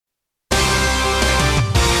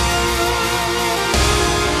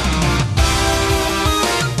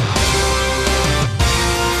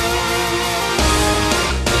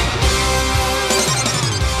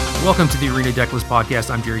Welcome to the Arena Decklist Podcast.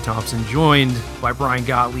 I'm Jerry Thompson, joined by Brian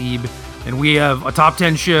Gottlieb, and we have a top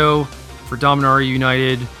 10 show for Dominaria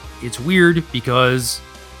United. It's weird because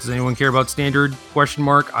does anyone care about Standard?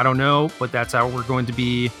 I don't know, but that's how we're going to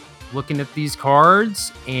be looking at these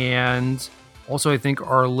cards. And also, I think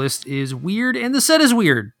our list is weird and the set is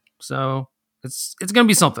weird. So it's going to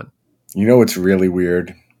be something. You know what's really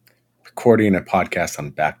weird? Recording a podcast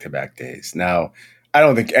on back-to-back days. Now, I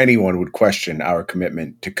don't think anyone would question our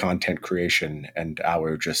commitment to content creation and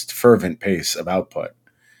our just fervent pace of output.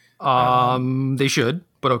 They should,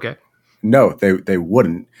 but okay. No, they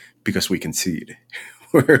wouldn't, because we concede.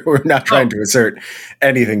 We're not trying to assert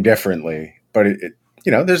anything differently, but it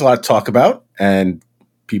there's a lot to talk about, and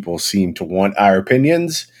people seem to want our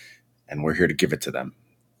opinions, and we're here to give it to them.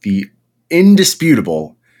 The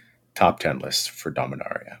indisputable top 10 list for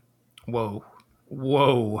Dominaria.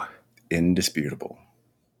 Whoa. Indisputable.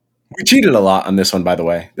 We cheated a lot on this one, by the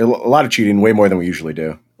way. A lot of cheating, way more than we usually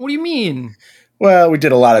do. What do you mean? Well, we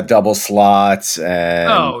did a lot of double slots and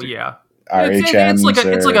oh yeah, our HMs.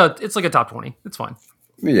 It's like a top 20. It's fine.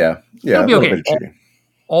 Yeah. It'll be a okay. little bit of cheating.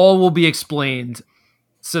 All will be explained.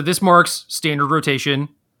 So this marks standard rotation.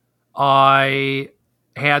 I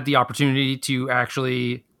had the opportunity to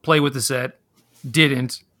actually play with the set.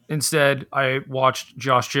 Didn't. Instead, I watched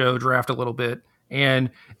Josh Joe draft a little bit. And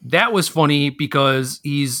that was funny because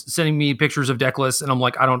he's sending me pictures of deck lists, and I'm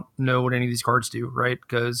like, I don't know what any of these cards do, right?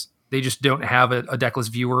 Because they just don't have a deck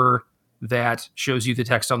list viewer that shows you the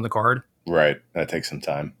text on the card. Right. That takes some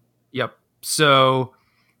time. Yep. So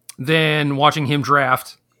then watching him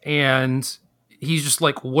draft, and he's just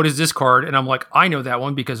like, what is this card? And I'm like, I know that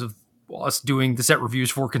one because of us doing the set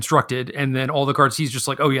reviews for Constructed. And then all the cards, he's just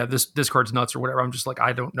like, oh yeah, this card's nuts or whatever. I'm just like,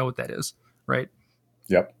 I don't know what that is. Right.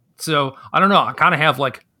 Yep. So I don't know. I kind of have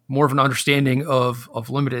like more of an understanding of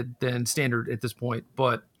limited than standard at this point,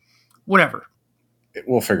 but whatever.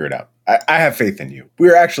 We'll figure it out. I have faith in you.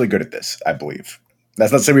 We're actually good at this, I believe.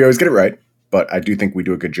 That's not to say we always get it right, but I do think we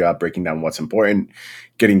do a good job breaking down what's important,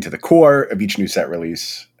 getting to the core of each new set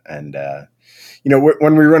release. And,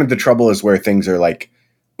 when we run into trouble is where things are like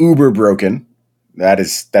uber broken. That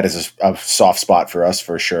is a soft spot for us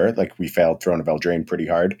for sure. Like we failed Throne of Eldraine pretty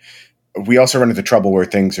hard. We also run into trouble where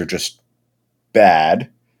things are just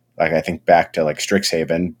bad. Like I think back to like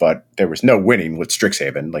Strixhaven, but there was no winning with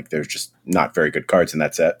Strixhaven. Like there's just not very good cards in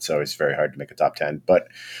that set. So it's very hard to make a top 10. But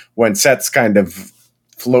when sets kind of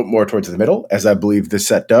float more towards the middle, as I believe this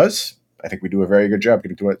set does, I think we do a very good job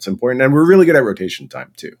getting to what's important. And we're really good at rotation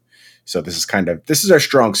time too. So this is our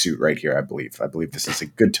strong suit right here, I believe. I believe this is a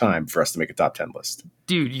good time for us to make a top 10 list.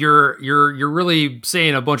 Dude, you're really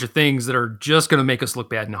saying a bunch of things that are just going to make us look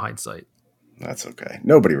bad in hindsight. That's okay.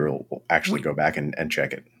 Nobody will actually go back and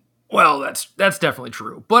check it. Well, that's definitely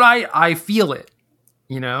true. But I feel it,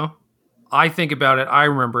 I think about it. I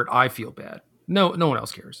remember it. I feel bad. No one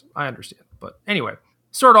else cares. I understand. But anyway,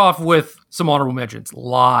 start off with some honorable mentions.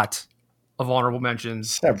 Lot of honorable mentions.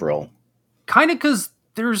 Several. Kind of because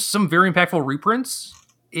there's some very impactful reprints.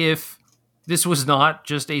 If this was not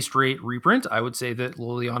just a straight reprint, I would say that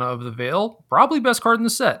Liliana of the Veil, probably best card in the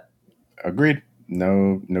set. Agreed.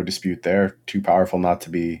 No dispute there. Too powerful not to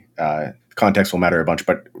be. Context will matter a bunch,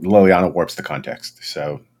 but Liliana warps the context.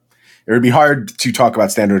 So it would be hard to talk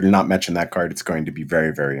about Standard and not mention that card. It's going to be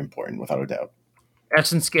very, very important, without a doubt.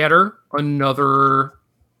 Essence Scatter, another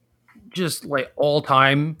just like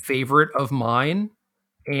all-time favorite of mine.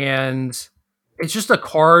 And it's just a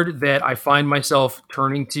card that I find myself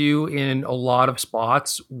turning to in a lot of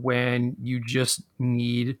spots when you just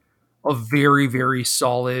need a very, very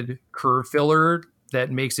solid curve filler that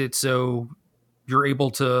makes it so you're able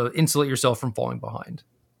to insulate yourself from falling behind.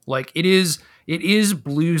 Like it is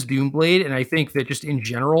Blue's Doomblade, and I think that just in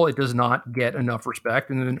general, it does not get enough respect.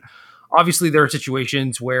 And then obviously there are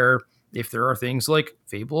situations where if there are things like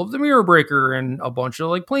Fable of the Mirror Breaker and a bunch of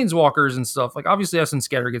like Planeswalkers and stuff, like obviously Essence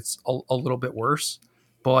Scatter gets a little bit worse,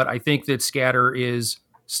 but I think that Scatter is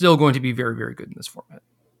still going to be very, very good in this format.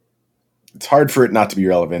 It's hard for it not to be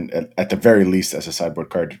relevant, at the very least, as a sideboard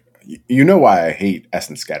card. You know why I hate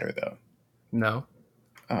Essence Scatter, though? No.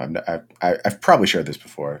 I've probably shared this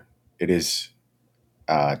before. It is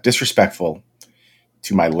disrespectful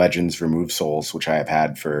to my Legends Remove Souls, which I have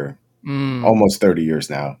had for almost 30 years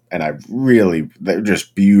now. And they're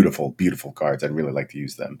just beautiful, beautiful cards. I'd really like to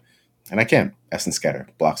use them. And I can't. Essence Scatter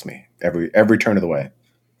blocks me every turn of the way.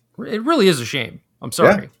 It really is a shame. I'm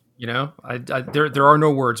sorry. Yeah. There are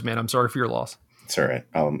no words, man. I'm sorry for your loss. It's all right.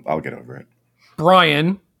 I'll get over it.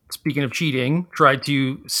 Brian, speaking of cheating, tried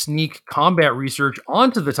to sneak Combat Research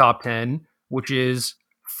onto the top 10, which is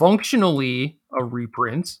functionally a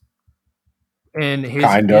reprint. And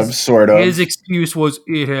Kind of, sort his of. excuse was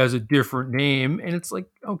it has a different name, and it's like,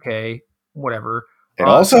 okay, whatever. It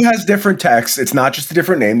also So has different text. It's not just a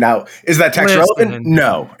different name. Now, is that text relevant? listen,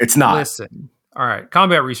 No, it's not. listen. All right,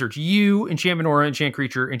 combat research. You enchantment aura, enchant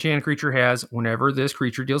creature. Enchanted creature has whenever this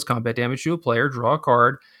creature deals combat damage to a player, draw a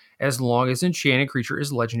card. As long as enchanted creature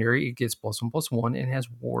is legendary, it gets +1/+1 and has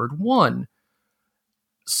ward 1.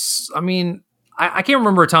 I mean, I can't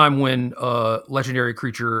remember a time when a legendary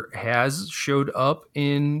creature has showed up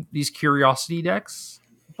in these curiosity decks,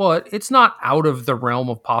 but it's not out of the realm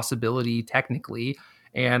of possibility technically.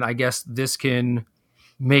 And I guess this can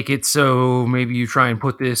make it so maybe you try and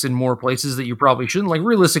put this in more places that you probably shouldn't. Like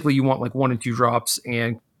realistically, you want like 1 and 2 drops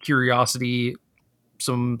and curiosity,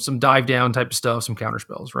 some dive down type of stuff, some counter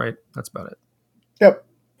spells, right? That's about it. Yep.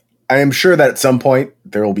 I am sure that at some point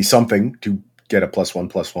there will be something to get a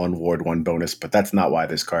 +1/+1 ward 1 bonus, but that's not why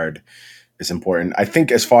this card is important. I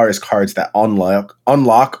think as far as cards that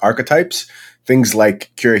unlock archetypes, things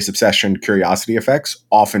like Curious Obsession, Curiosity effects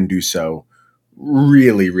often do so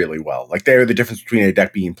really, really well. Like they're the difference between a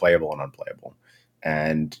deck being playable and unplayable.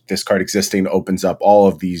 And this card existing opens up all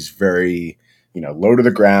of these very, low to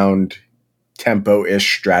the ground,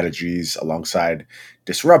 tempo-ish strategies alongside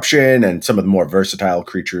disruption and some of the more versatile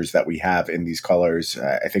creatures that we have in these colors.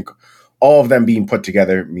 I think all of them being put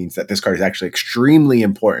together means that this card is actually extremely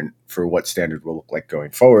important for what standard will look like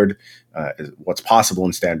going forward, what's possible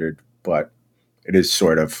in standard, but it is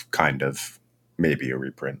sort of, kind of, maybe a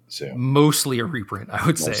reprint. So Mostly a reprint, I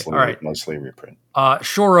would say. All right. Mostly a reprint.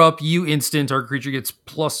 Shore Up, you instant, target creature gets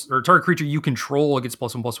target creature you control gets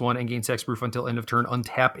 +1/+1 and gains hexproof until end of turn.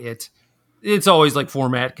 Untap it. It's always like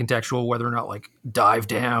format contextual, whether or not like dive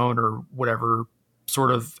down or whatever sort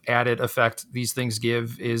of added effect these things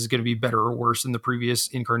give is going to be better or worse than the previous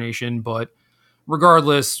incarnation. But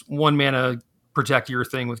regardless, 1 mana protect your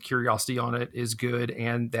thing with curiosity on it is good.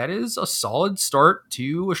 And that is a solid start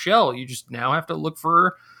to a shell. You just now have to look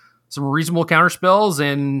for some reasonable counter spells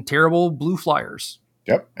and terrible blue flyers.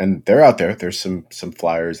 Yep. And they're out there. There's some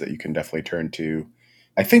flyers that you can definitely turn to.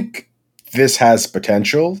 I think this has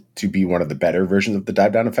potential to be one of the better versions of the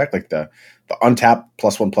dive down effect. Like the untap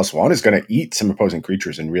 +1/+1 is going to eat some opposing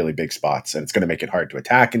creatures in really big spots, and it's going to make it hard to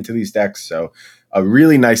attack into these decks. So a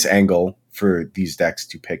really nice angle for these decks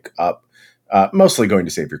to pick up, mostly going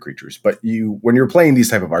to save your creatures. But when you're playing these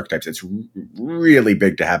type of archetypes, it's really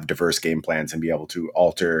big to have diverse game plans and be able to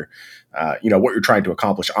alter, what you're trying to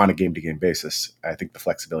accomplish on a game-to-game basis. I think the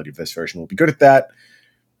flexibility of this version will be good at that.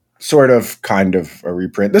 Sort of, kind of a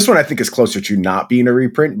reprint. This one I think is closer to not being a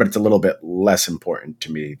reprint, but it's a little bit less important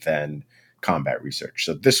to me than combat research.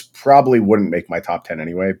 So this probably wouldn't make my top 10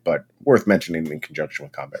 anyway, but worth mentioning in conjunction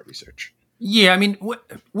with combat research. Yeah, I mean,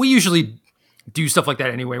 we usually do stuff like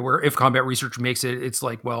that anyway, where if combat research makes it, it's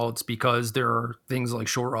like, well, it's because there are things like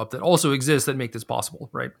Shore Up that also exist that make this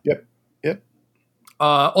possible, right? Yep.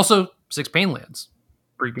 Also, 6 pain lands.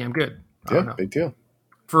 Pretty damn good. Yeah, big deal.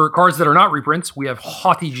 For cards that are not reprints, we have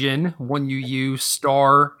Haughty Djinn, 1 UU,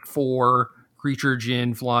 star 4 creature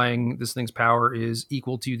Djinn flying. This thing's power is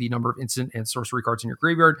equal to the number of instant and sorcery cards in your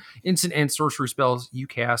graveyard. Instant and sorcery spells you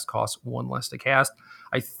cast cost 1 less to cast.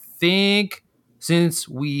 I think since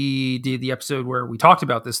we did the episode where we talked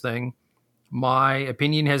about this thing, my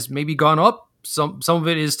opinion has maybe gone up. Some of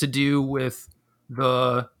it is to do with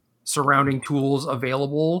the surrounding tools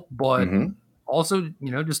available, but also,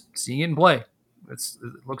 just seeing it in play. It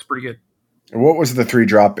looks pretty good. What was the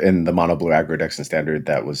 3-drop in the mono blue aggro decks in standard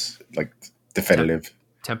that was like definitive?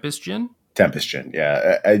 Tempest Djinn? Tempest Djinn,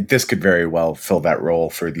 yeah. This could very well fill that role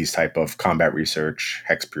for these type of combat research,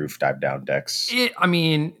 hexproof, dive down decks.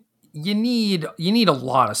 You need a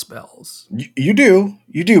lot of spells. You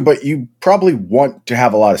do, but you probably want to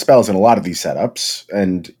have a lot of spells in a lot of these setups.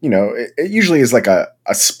 And, it usually is like a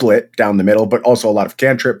split down the middle, but also a lot of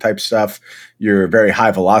cantrip type stuff. You're very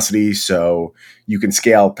high velocity, so you can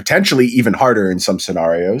scale potentially even harder in some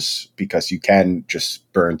scenarios because you can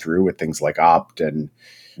just burn through with things like Opt. And,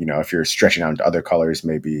 if you're stretching out into other colors,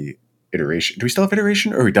 maybe Iteration. Do we still have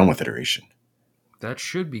Iteration, or are we done with Iteration? That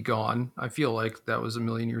should be gone. I feel like that was a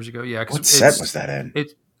million years ago. Yeah. What set was that in?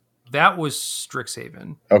 That was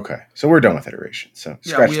Strixhaven. Okay. So we're done with Iteration. So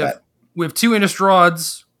scratch that. We have 2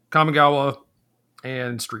 Innistrades, Kamigawa,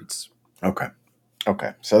 and Streets. Okay.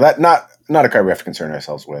 So that not a card we have to concern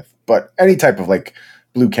ourselves with, but any type of like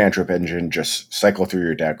blue cantrip engine, just cycle through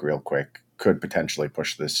your deck real quick, could potentially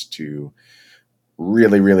push this to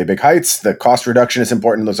really, really big heights. The cost reduction is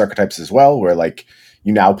important in those archetypes as well, where like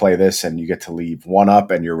you now play this and you get to leave 1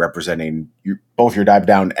 up and you're representing both your dive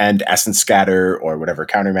down and essence scatter or whatever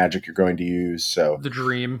counter magic you're going to use. So the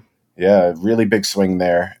dream. Yeah, really big swing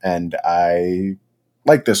there. And I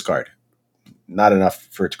like this card. Not enough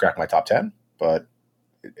for it to crack my top 10, but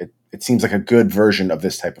it seems like a good version of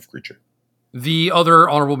this type of creature. The other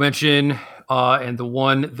honorable mention, and the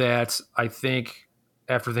one that I think,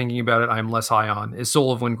 after thinking about it, I'm less high on, is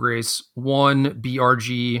Soul of Windgrace. 1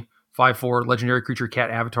 BRG 5/4 legendary creature cat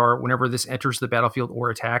avatar. Whenever this enters the battlefield or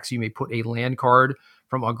attacks, you may put a land card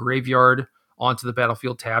from a graveyard onto the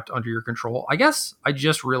battlefield tapped under your control. I guess I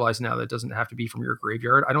just realized now that it doesn't have to be from your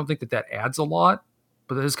graveyard. I don't think that adds a lot,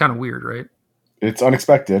 but that is kind of weird, right? It's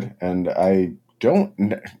unexpected, and I don't.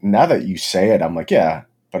 Now that you say it, I'm like, yeah,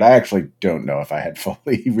 but I actually don't know if I had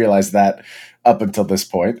fully realized that up until this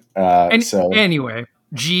point. So anyway,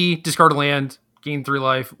 G, discard a land, gain 3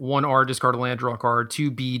 life. 1R, discard a land, draw a card.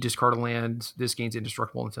 2B, discard a land. This gains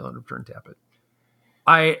indestructible until end of turn, tap it.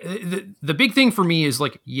 The big thing for me is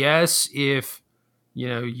like, yes, if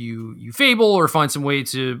you fable or find some way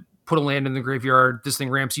to put a land in the graveyard, this thing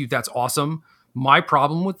ramps you, that's awesome. My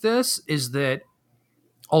problem with this is that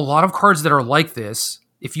a lot of cards that are like this,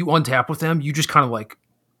 if you untap with them, you just kind of like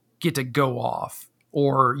get to go off,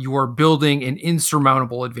 or you are building an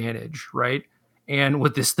insurmountable advantage, right? And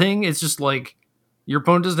with this thing, it's just like your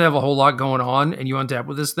opponent doesn't have a whole lot going on, and you untap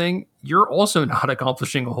with this thing, you're also not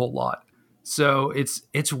accomplishing a whole lot. So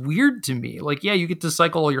it's weird to me. Like, yeah, you get to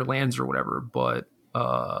cycle all your lands or whatever, but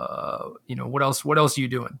what else are you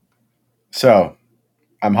doing? So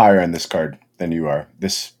I'm higher on this card than you are.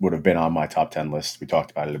 This would have been on my top 10 list. We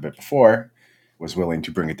talked about it a bit before. Was willing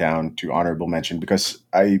to bring it down to honorable mention because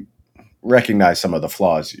I recognize some of the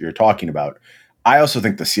flaws you're talking about. I also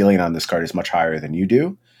think the ceiling on this card is much higher than you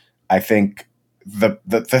do. I think the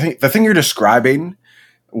thing you're describing,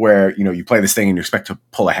 where you play this thing and you expect to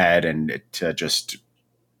pull ahead and it to just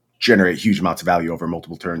generate huge amounts of value over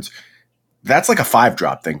multiple turns, that's like a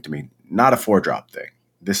 5-drop thing to me, not a 4-drop thing.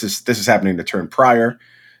 This is happening the turn prior.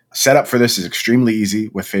 Setup for this is extremely easy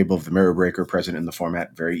with Fable of the Mirror Breaker present in the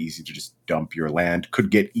format. Very easy to just dump your land.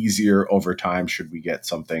 Could get easier over time should we get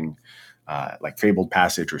something like Fabled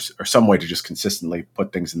Passage or some way to just consistently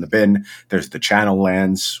put things in the bin. There's the channel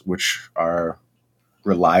lands, which are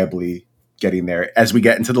reliably getting there as we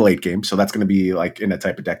get into the late game. So that's going to be like in a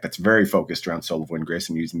type of deck that's very focused around Soul of Windgrace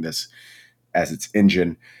and using this as its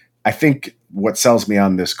engine. I think what sells me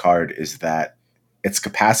on this card is that its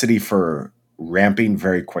capacity for ramping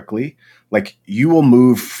very quickly. Like, you will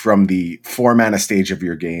move from the 4-mana stage of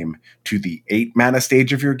your game to the 8-mana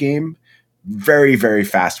stage of your game very, very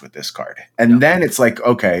fast with this card. And then it's like,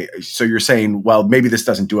 okay, so you're saying, well, maybe this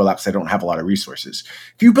doesn't do a lot because I don't have a lot of resources.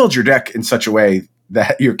 If you build your deck in such a way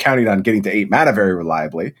that you're counting on getting to 8 mana very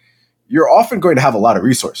reliably, you're often going to have a lot of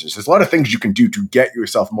resources. There's a lot of things you can do to get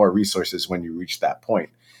yourself more resources when you reach that point.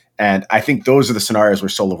 And I think those are the scenarios where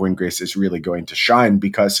Soul of Windgrace is really going to shine,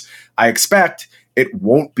 because I expect it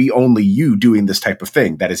won't be only you doing this type of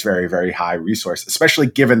thing that is very, very high resource, especially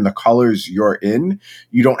given the colors you're in.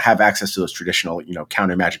 You don't have access to those traditional,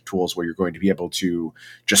 counter magic tools where you're going to be able to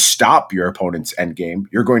just stop your opponent's endgame.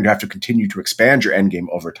 You're going to have to continue to expand your endgame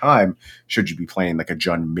over time should you be playing like a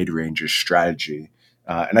Jund mid-range strategy.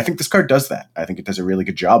 And I think this card does that. I think it does a really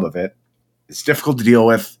good job of it. It's difficult to deal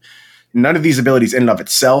with. None of these abilities in and of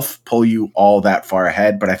itself pull you all that far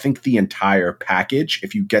ahead, but I think the entire package,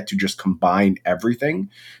 if you get to just combine everything,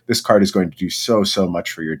 this card is going to do so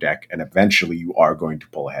much for your deck, and eventually you are going to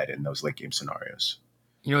pull ahead in those late game scenarios.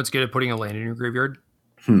 You know what's good at putting a land in your graveyard?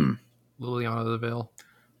 Liliana of the Veil.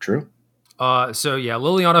 True. So yeah,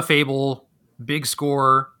 Liliana, Fable, big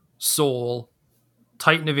score, Soul,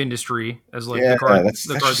 Titan of Industry as like the card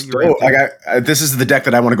that you're this is the deck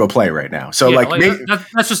that I want to go play right now. So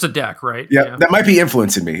that's just a deck, right? Yeah, that might be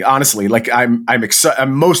influencing me, honestly. Like I'm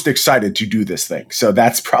most excited to do this thing. So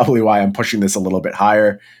that's probably why I'm pushing this a little bit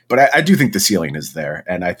higher. But I do think the ceiling is there.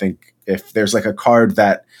 And I think if there's like a card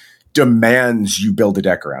that demands you build a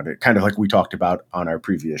deck around it, kind of like we talked about on our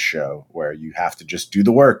previous show, where you have to just do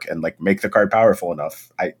the work and like make the card powerful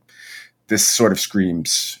enough. This sort of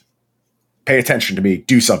screams, pay attention to me,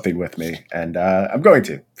 do something with me. And I'm going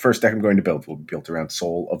to. First deck I'm going to build will be built around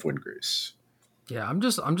Soul of Windgrace. Yeah, I'm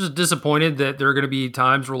just disappointed that there are going to be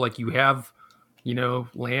times where like you have,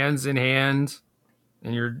 lands in hand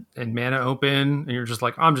and mana open, and you're just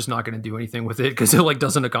like, I'm just not going to do anything with it because it like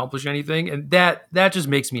doesn't accomplish anything, and that just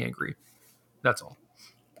makes me angry. That's all.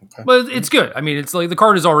 Okay. But it's good. I mean, it's like the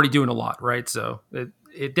card is already doing a lot, right? So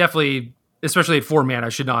it definitely, especially at 4 mana,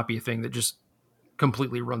 should not be a thing that just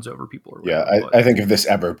completely runs over people. I think if this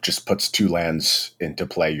ever just puts 2 lands into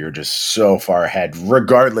play, you're just so far ahead,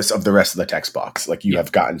 regardless of the rest of the text box. Like you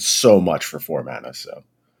have gotten so much for 4 mana. So,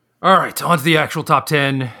 all right, on to the actual top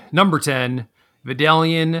 10. Number 10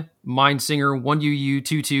 Vidalian, Mindsinger, 1 UU,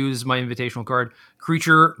 2/2 is my invitational card.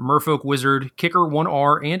 Creature, Merfolk Wizard, Kicker,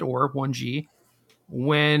 1R and or 1G.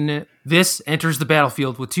 When this enters the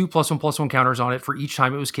battlefield with 2+1/+1 counters on it for each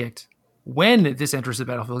time it was kicked. When this enters the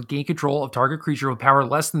battlefield, gain control of target creature with power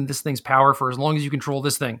less than this thing's power for as long as you control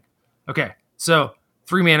this thing. Okay, so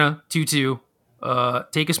 3 mana, 2/2.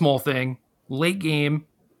 Take a small thing. Late game,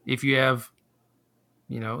 if you have,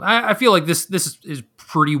 I feel like this is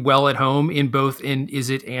pretty well at home in both an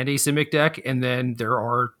Izzet and a Simic deck, and then there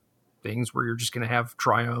are things where you're just going to have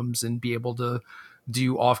triomes and be able to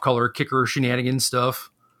do off-color kicker shenanigans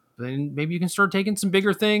stuff. Then maybe you can start taking some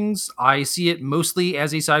bigger things. I see it mostly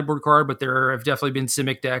as a sideboard card, but there have definitely been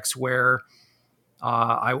Simic decks where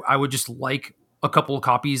I would just like a couple of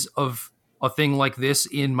copies of a thing like this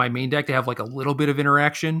in my main deck to have like a little bit of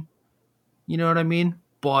interaction. You know what I mean?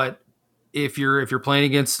 But if you're playing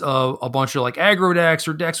against a bunch of like aggro decks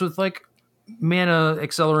or decks with like mana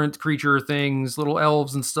accelerant creature things, little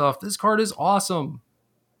elves and stuff, this card is awesome.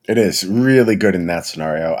 It is really good in that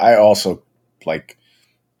scenario. I also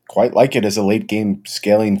quite like it as a late game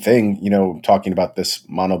scaling thing. Talking about this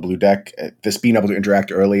mono blue deck, this being able to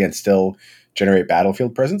interact early and still generate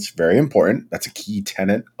battlefield presence, very important. That's a key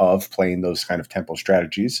tenet of playing those kind of tempo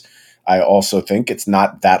strategies. I also think it's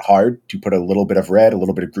not that hard to put a little bit of red, a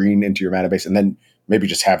little bit of green into your mana base, and then maybe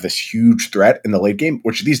just have this huge threat in the late game,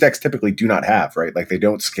 which these decks typically do not have, right? Like they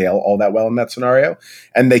don't scale all that well in that scenario,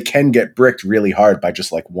 and they can get bricked really hard by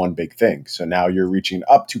just like one big thing. So now you're reaching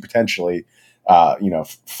up to potentially,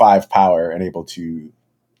 5 power and able to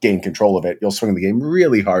gain control of it. You'll swing the game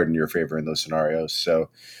really hard in your favor in those scenarios. So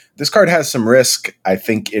this card has some risk. I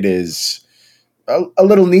think it is a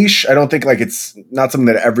little niche. I don't think it's not something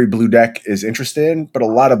that every blue deck is interested in, but a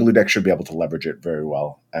lot of blue decks should be able to leverage it very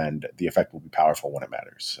well, and the effect will be powerful when it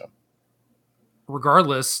matters. So,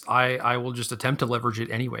 regardless, I will just attempt to leverage it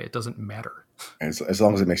anyway. It doesn't matter. As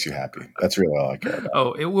long as it makes you happy. That's really all I care about.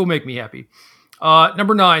 Oh, it will make me happy.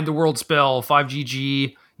 Number 9, the World Spell,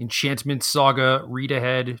 5GG, Enchantment Saga, read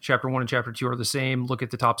ahead. Chapter 1 and Chapter 2 are the same. Look at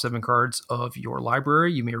the top 7 cards of your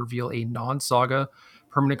library. You may reveal a non-saga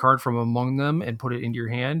permanent card from among them and put it into your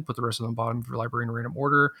hand. Put the rest on the bottom of your library in random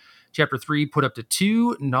order. Chapter 3, put up to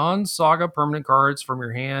 2 non-saga permanent cards from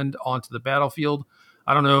your hand onto the battlefield.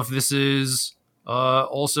 I don't know if this is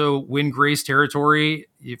also Windgrace territory.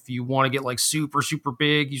 If you want to get like super, super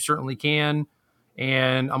big, you certainly can.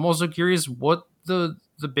 And I'm also curious what the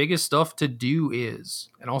biggest stuff to do is.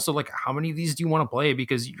 And also like how many of these do you want to play?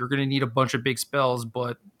 Because you're going to need a bunch of big spells,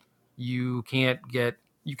 but you can't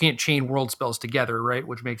chain world spells together, right?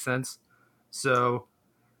 Which makes sense. So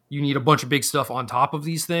you need a bunch of big stuff on top of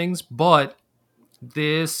these things, but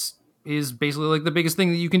this is basically like the biggest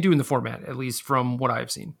thing that you can do in the format, at least from what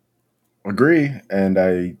I've seen. Agree. And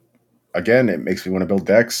again, it makes me want to build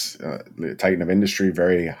decks. The Titan of Industry,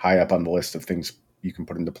 very high up on the list of things you can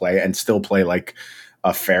put into play and still play like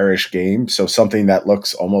a fairish game. So something that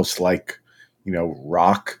looks almost like,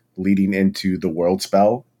 Rock leading into the world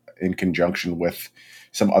spell in conjunction with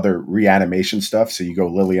some other reanimation stuff. So you go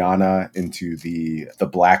Liliana into the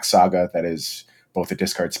Black Saga that is both a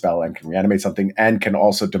discard spell and can reanimate something and can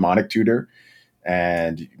also demonic tutor,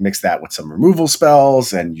 and mix that with some removal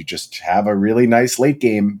spells, and you just have a really nice late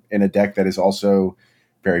game in a deck that is also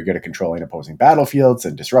very good at controlling opposing battlefields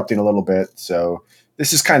and disrupting a little bit. So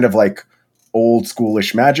this is kind of like old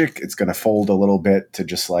schoolish Magic. It's going to fold a little bit to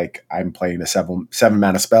just like I'm playing a seven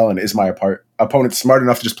mana spell, and is my opponent smart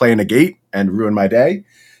enough to just play a negate and ruin my day?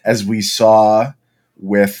 As we saw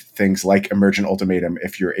with things like Emergent Ultimatum,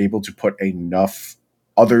 if you're able to put enough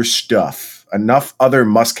other stuff, enough other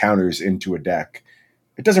must counters into a deck,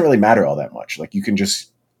 it doesn't really matter all that much. Like you can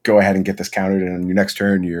just go ahead and get this countered, and on your next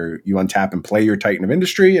turn you untap and play your Titan of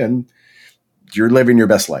Industry, and you're living your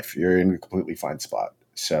best life. You're in a completely fine spot.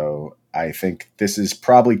 So I think this is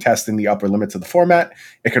probably testing the upper limits of the format.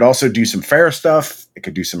 It could also do some fair stuff. It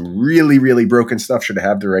could do some really, really broken stuff should it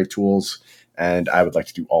have the right tools. And I would like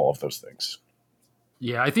to do all of those things.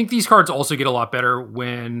 Yeah, I think these cards also get a lot better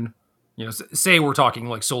when, say we're talking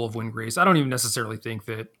like Soul of Windgrace. I don't even necessarily think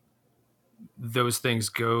that those things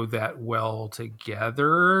go that well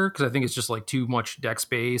together, because I think it's just like too much deck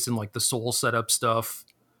space, and like the soul setup stuff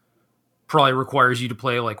probably requires you to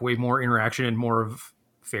play like way more interaction and more of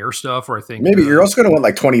fair stuff. Or I think maybe you're also going to want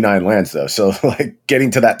like 29 lands though, so like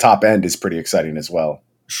getting to that top end is pretty exciting as well.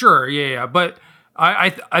 Sure, yeah, but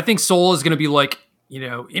I think Soul is going to be like,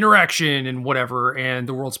 interaction and whatever, and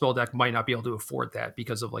the World Spell deck might not be able to afford that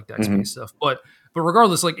because of like deck space stuff. But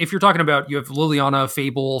regardless, like if you're talking about, you have Liliana,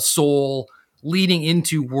 Fable, Soul, leading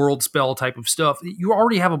into world spell type of stuff, you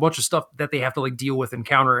already have a bunch of stuff that they have to like deal with and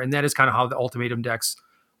counter, and that is kind of how the ultimatum decks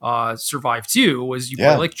survive too. Was you play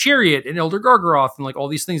Yeah. like Chariot and Elder Gargaroth and like all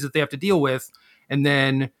these things that they have to deal with, and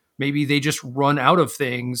then maybe they just run out of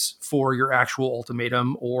things for your actual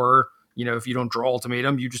ultimatum, or if you don't draw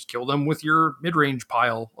ultimatum, you just kill them with your mid-range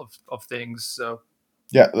pile of things. So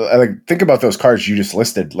Yeah, like think about those cards you just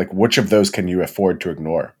listed. Like, which of those can you afford to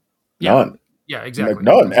ignore? yeah, None. yeah, Like, exactly.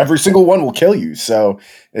 none. Every single one will kill you. So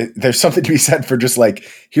there's something to be said for just like,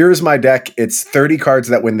 here's my deck. It's 30 cards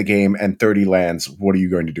that win the game and 30 lands. What are you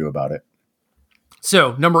going to do about it?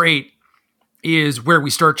 So number 8 is where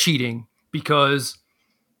we start cheating, because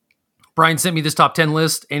Brian sent me this top 10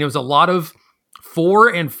 list, and it was a lot of 4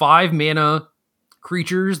 and 5 mana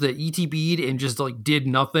creatures that ETB'd and just like did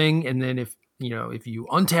nothing. And then if you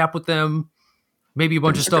untap with them, maybe a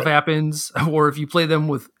bunch of Things are stuff good. happens. Or if you play them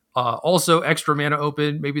with also extra mana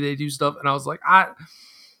open, maybe they do stuff. And I was like, I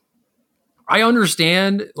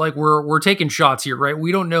understand, like we're taking shots here, right?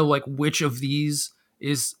 We don't know like which of these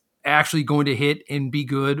is actually going to hit and be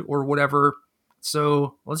good or whatever.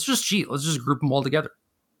 So let's just cheat. Let's just group them all together.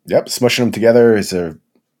 Yep, smushing them together is a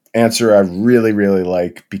answer I really, really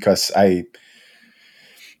like because I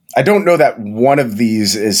don't know that one of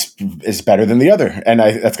these is better than the other, and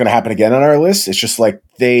that's going to happen again on our list. It's just like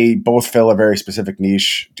they both fill a very specific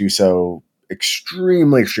niche, do so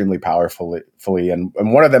extremely, extremely powerfully, and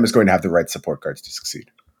one of them is going to have the right support cards to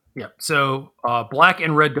succeed. Yeah. So black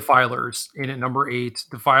and red defilers in at number 8,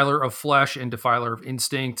 Defiler of Flesh and Defiler of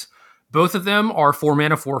Instinct. Both of them are 4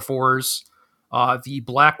 mana 4/4s. The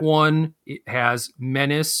black one, it has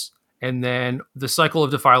Menace, and then the Cycle of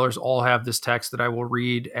Defilers all have this text that I will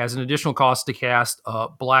read. As an additional cost to cast a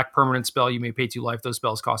black permanent spell, you may pay 2 life. Those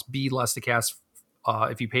spells cost B less to cast.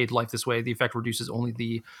 If you paid life this way, the effect reduces only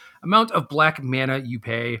the amount of black mana you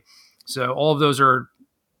pay. So all of those are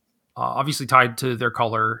obviously tied to their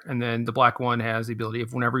color. And then the black one has the ability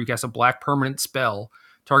of whenever you cast a black permanent spell,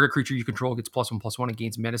 target creature you control gets +1/+1 and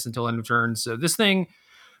gains menace until end of turn. So this thing,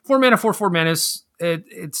 4 mana, 4/4 menace,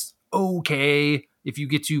 it's okay if you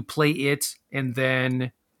get to play it and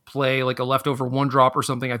then play like a leftover 1-drop or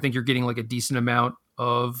something. I think you're getting like a decent amount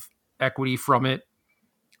of equity from it.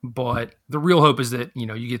 But the real hope is that,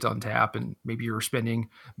 you get to untap and maybe you're spending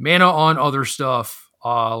mana on other stuff,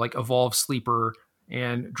 like Evolve Sleeper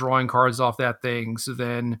and drawing cards off that thing. So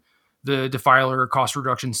then the Defiler cost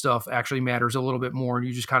reduction stuff actually matters a little bit more, and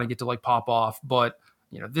you just kind of get to like pop off. But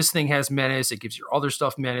this thing has menace. It gives your other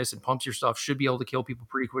stuff menace and pumps your stuff. Should be able to kill people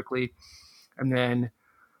pretty quickly. And then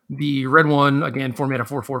the red one, again, 4 mana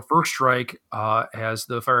 4/4 first strike, has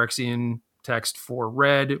the Phyrexian text for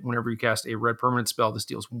red. Whenever you cast a red permanent spell, this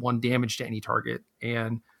deals 1 damage to any target.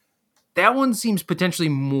 And that one seems potentially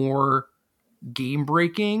more game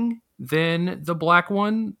breaking than the black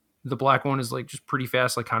one. The black one is like just pretty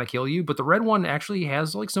fast, like kind of kill you, but the red one actually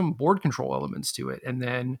has like some board control elements to it. And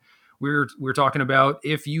then we're talking about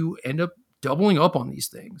if you end up doubling up on these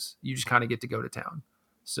things, you just kind of get to go to town.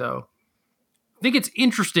 So I think it's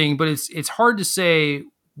interesting, but it's hard to say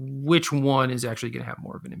which one is actually going to have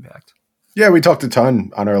more of an impact. Yeah, we talked a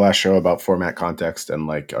ton on our last show about format context and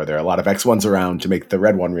like, are there a lot of X1s around to make the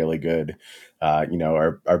red one really good?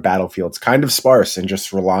 Our battlefield's kind of sparse and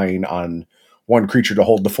just relying on one creature to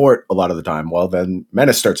hold the fort a lot of the time. Well, then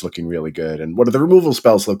Menace starts looking really good. And what do the removal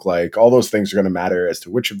spells look like? All those things are going to matter as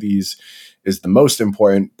to which of these is the most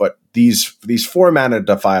important. But these 4 mana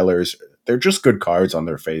defilers, they're just good cards on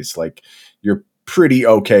their face. Like, you're pretty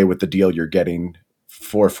okay with the deal you're getting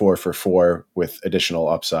 4/4 for 4 with additional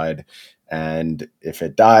upside. And if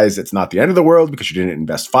it dies, it's not the end of the world because you didn't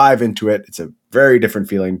invest 5 into it. It's a very different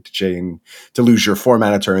feeling to lose your 4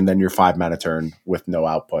 mana turn than your 5 mana turn with no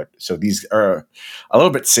output. So these are a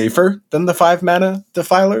little bit safer than the 5 mana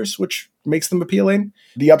defilers, which makes them appealing.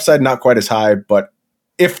 The upside not quite as high, but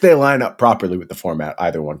if they line up properly with the format,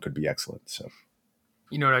 either one could be excellent. So,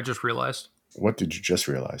 You know what I just realized? what did you just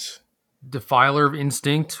realize? Defiler of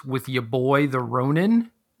Instinct with your boy the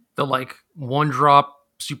Ronin, the like 1-drop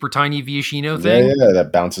super tiny Viashino thing. Yeah,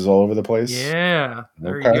 that bounces all over the place. Yeah,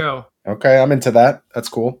 there Okay. you go. Okay, I'm into that. That's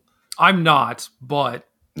cool. I'm not, but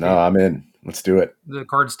No, I'm in. Let's do it. the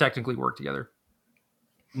cards technically work together.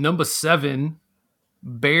 Number 7,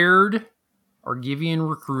 Baird, Argivian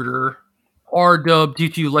Recruiter, R-dub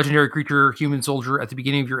 2/2 legendary creature, human soldier. At the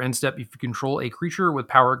beginning of your end step, if you control a creature with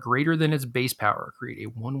power greater than its base power, create a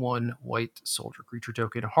 1/1 white soldier creature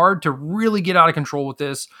token. Hard to really get out of control with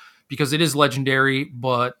this because it is legendary,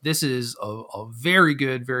 but this is a very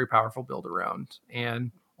good, very powerful build around.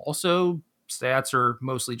 And also, stats are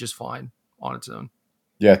mostly just fine on its own.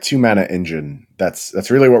 Yeah, 2 mana engine.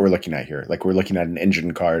 That's really what we're looking at here. Like we're looking at an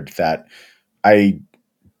engine card that I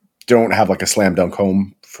don't have like a slam dunk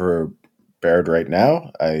home for Baird right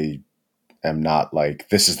now. I am not like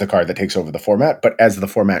this is the card that takes over the format, but as the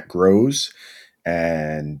format grows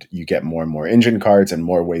and you get more and more engine cards and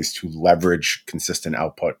more ways to leverage consistent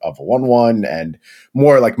output of a 1/1 and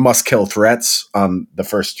more like must kill threats on the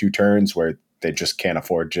first 2 turns where they just can't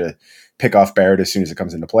afford to pick off Baird as soon as it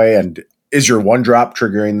comes into play. And is your 1-drop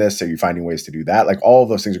triggering this? Are you finding ways to do that? Like all of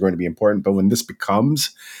those things are going to be important. But when this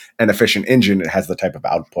becomes an efficient engine, it has the type of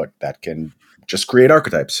output that can just create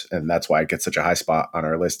archetypes. And that's why it gets such a high spot on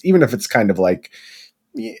our list, even if it's kind of like,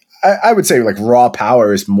 I would say like raw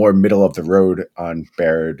power is more middle of the road on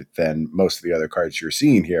Baird than most of the other cards you're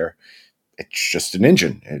seeing here. It's just an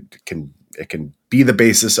engine. It can be the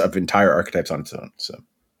basis of entire archetypes on its own. So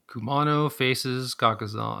Kumano faces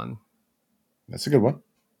Kakazan. that's a good one.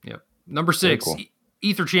 Yep. Number 6, cool.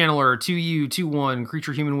 Ether Channeler, 2U, 2/1,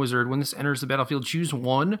 creature human wizard. When this enters the battlefield, choose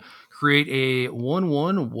one. Create a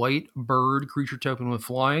 1/1 white bird creature token with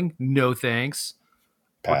flying. No thanks.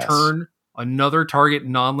 Pass. Return another target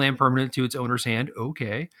non-land permanent to its owner's hand.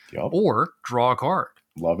 Okay. Yep. Or draw a card.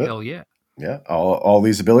 Love it. Hell yeah. Yeah, all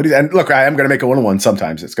these abilities. And look, I am going to make a 1/1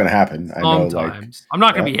 sometimes. It's going to happen. I know, Sometimes. I'm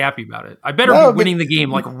not going to be happy about it. I better No, be winning the game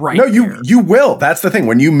like right No, there. you will. That's the thing.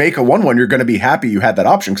 When you make a 1/1, you're going to be happy you had that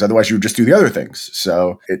option because otherwise you would just do the other things.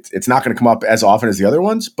 So it's not going to come up as often as the other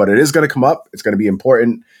ones, but it is going to come up. It's going to be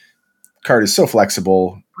important. Card is so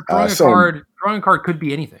flexible. Drawing a card could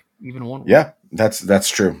be anything, even 1/1. Yeah, that's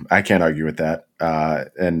true. I can't argue with that.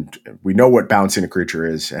 And we know what bouncing a creature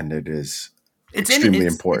is, and it is extremely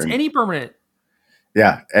important. It's any permanent.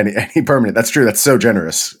 Yeah, any permanent. That's true. That's so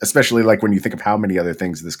generous, especially like when you think of how many other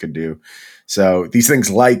things this could do. So these things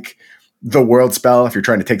like the world spell, if you're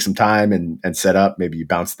trying to take some time and set up, maybe you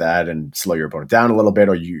bounce that and slow your opponent down a little bit,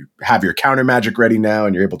 or you have your counter magic ready now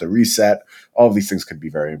and you're able to reset. All of these things could be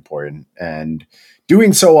very important. And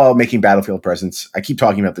doing so while making battlefield presence. I keep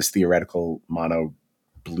talking about this theoretical mono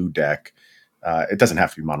blue deck. It doesn't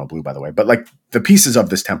have to be mono blue, by the way, but like the pieces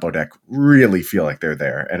of this tempo deck really feel like they're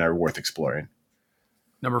there and are worth exploring.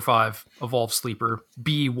 Number 5, Evolve Sleeper.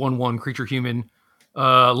 B, 1/1 creature human.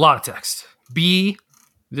 A lot of text. B,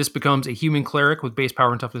 this becomes a human cleric with base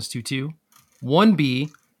power and toughness 2/2.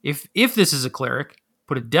 1B, if this is a cleric,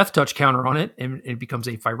 put a death touch counter on it, and it becomes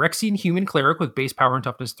a Phyrexian human cleric with base power and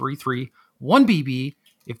toughness 3/3. 1BB,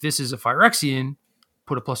 if this is a Phyrexian,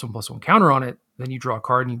 put a +1/+1 counter on it, then you draw a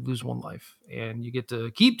card and you lose 1 life. And you get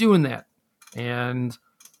to keep doing that. And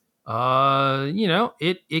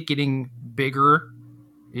it getting bigger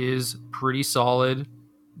is pretty solid.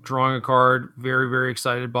 Drawing a card, very, very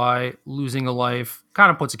excited by. Losing a life kind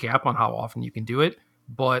of puts a cap on how often you can do it,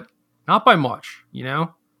 but not by much,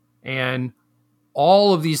 And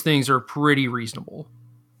all of these things are pretty reasonable.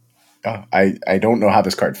 I don't know how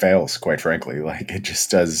this card fails, quite frankly. Like it just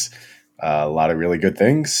does a lot of really good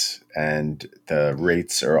things, and the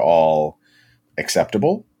rates are all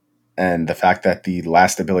acceptable. And the fact that the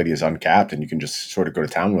last ability is uncapped and you can just sort of go to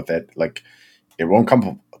town with it, like it won't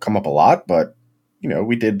come up a lot, but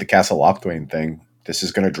we did the Castle Locthwain thing. This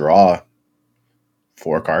is going to draw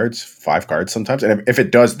 4 cards, 5 cards sometimes. And if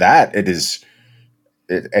it does that,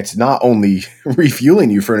 it's not only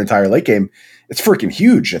refueling you for an entire late game, it's freaking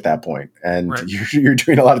huge at that point. And right. you're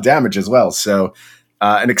doing a lot of damage as well. So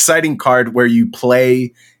an exciting card where you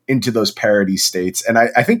play into those parity states. And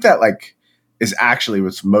I think that like is actually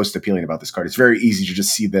what's most appealing about this card. It's very easy to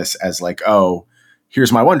just see this as like, oh,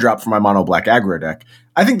 here's my 1-drop for my mono black aggro deck.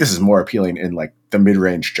 I think this is more appealing in like the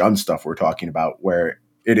mid-range Jund stuff we're talking about, where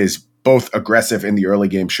it is both aggressive in the early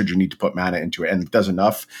game should you need to put mana into it, and it does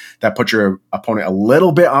enough that puts your opponent a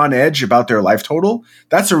little bit on edge about their life total.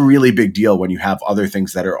 That's a really big deal when you have other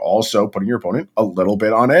things that are also putting your opponent a little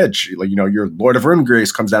bit on edge. Like, your Lord of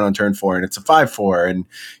Runegrace comes down on turn 4 and it's a 5/4, and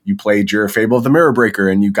you played your Fable of the Mirror Breaker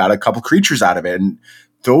and you got a couple creatures out of it, and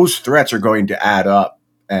those threats are going to add up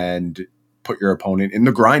and put your opponent in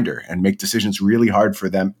the grinder and make decisions really hard for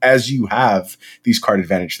them as you have these card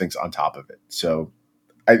advantage things on top of it. So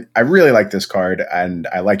I really like this card, and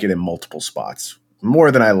I like it in multiple spots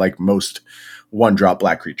more than I like most 1-drop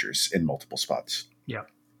black creatures in multiple spots. Yeah,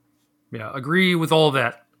 agree with all of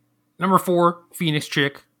that. Number 4, Phoenix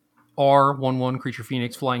Chick. R, 1/1 creature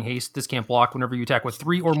Phoenix, flying haste. This can't block. Whenever you attack with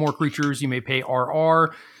 3 or more creatures, you may pay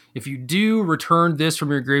RR. If you do, return this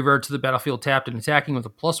from your graveyard to the battlefield tapped and attacking with a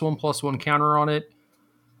 +1/+1 counter on it.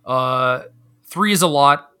 3 is a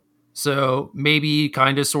lot. So maybe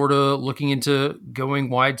kind of sort of looking into going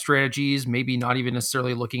wide strategies, maybe not even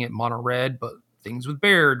necessarily looking at mono red, but things with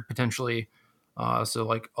Baird potentially. So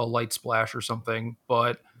like a light splash or something.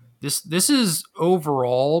 But this is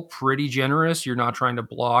overall pretty generous. You're not trying to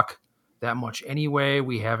block that much anyway.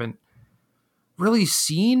 We haven't really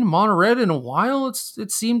seen mono red in a while.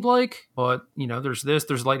 It seemed like, but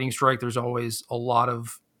there's lightning strike. There's always a lot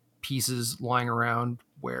of pieces lying around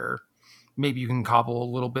where maybe you can cobble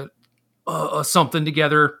a little bit something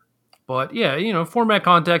together. But yeah, format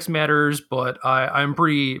context matters. But I'm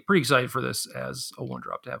pretty excited for this as a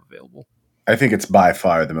 1-drop to have available. I think it's by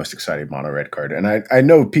far the most exciting mono red card, and I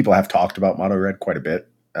know people have talked about mono red quite a bit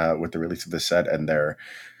with the release of this set, and they're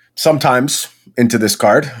sometimes into this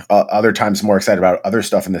card, other times more excited about other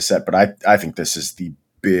stuff in this set. But I think this is the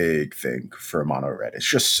big thing for mono red. It's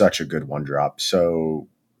just such a good 1-drop, so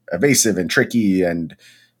evasive and tricky, and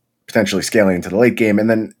potentially scaling into the late game. And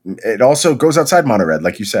then it also goes outside mono red.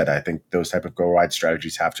 Like you said, I think those type of go wide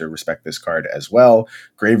strategies have to respect this card as well.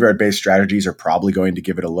 Graveyard based strategies are probably going to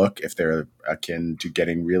give it a look if they're akin to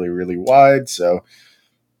getting really, really wide. So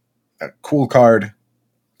a cool card,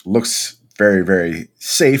 looks very, very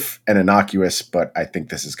safe and innocuous, but I think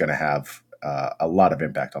this is going to have a lot of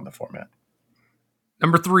impact on the format.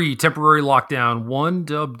 Number 3, temporary lockdown. 1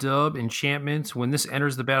 dub enchantment. When this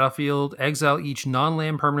enters the battlefield, exile each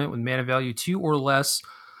non-land permanent with mana value 2 or less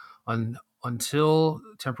until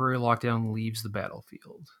temporary lockdown leaves the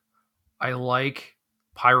battlefield. I like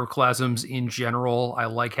pyroclasms in general. I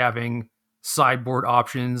like having sideboard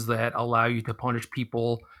options that allow you to punish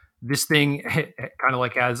people. This thing kind of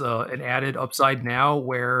like has an added upside now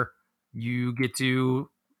where you get to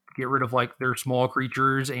get rid of like their small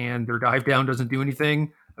creatures and their dive down doesn't do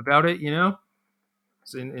anything about it,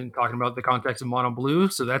 So in talking about the context of mono blue.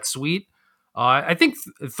 So that's sweet. I think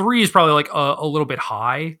 3 is probably like a little bit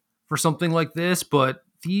high for something like this, but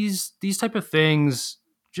these type of things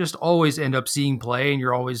just always end up seeing play and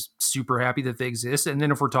you're always super happy that they exist. And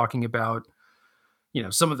then if we're talking about,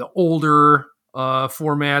 some of the older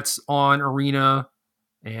formats on Arena,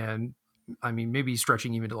 and I mean, maybe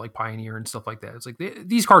stretching even to like Pioneer and stuff like that. It's like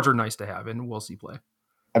these cards are nice to have and we'll see play.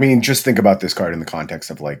 I mean, just think about this card in the context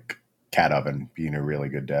of like Cat Oven being a really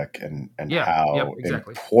good deck and how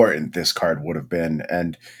exactly. important this card would have been.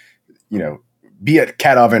 And, be it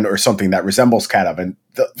Cat Oven or something that resembles Cat Oven,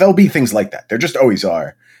 there'll be things like that. There just always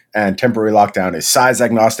are. And temporary lockdown is size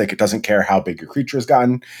agnostic. It doesn't care how big your creature has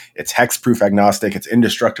gotten. It's hexproof agnostic. It's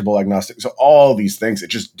indestructible agnostic. So all these things, it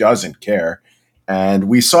just doesn't care. And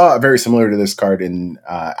we saw a very similar to this card in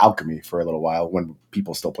Alchemy for a little while when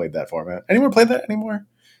people still played that format. Anyone play that anymore?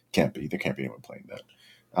 Can't be. There can't be anyone playing that.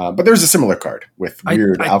 But there's a similar card with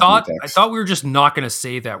weird alchemy text. I thought we were just not going to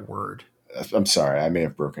say that word. I'm sorry. I may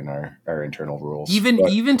have broken our internal rules.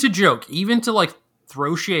 Even to joke, even to like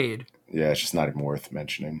throw shade. Yeah, it's just not even worth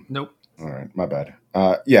mentioning. Nope. All right, my bad.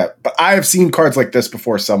 Yeah, but I have seen cards like this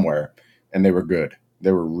before somewhere, and they were good.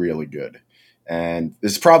 They were really good. And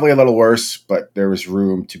this is probably a little worse, but there was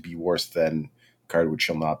room to be worse than card which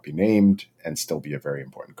shall not be named and still be a very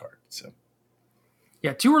important card. So,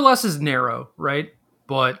 yeah, 2 or less is narrow, right?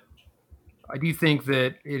 But I do think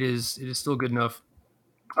that it is still good enough.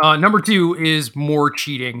 Number 2 is more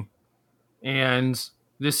cheating, and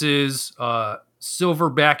this is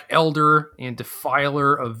Silverback Elder and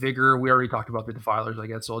Defiler of Vigor. We already talked about the Defilers, I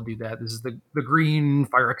guess, so I'll do that. This is the green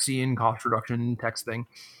Phyrexian cost reduction text thing.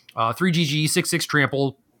 3 GG, 6/6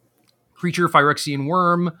 trample, creature Phyrexian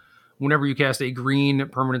worm. Whenever you cast a green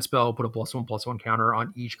permanent spell, put a +1/+1 counter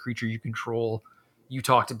on each creature you control. You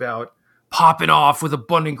talked about popping off with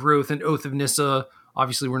Abundant Growth and Oath of Nissa.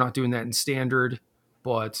 Obviously, we're not doing that in Standard,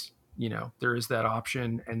 but, there is that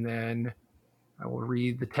option. And then I will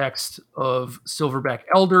read the text of Silverback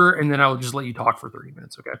Elder, and then I will just let you talk for 30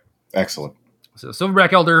 minutes, okay? excellent. So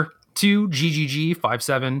Silverback Elder, 2 GGG,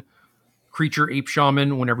 5/7. Creature Ape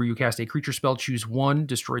Shaman. Whenever you cast a creature spell, choose 1,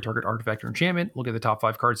 destroy target artifact or enchantment. Look at the top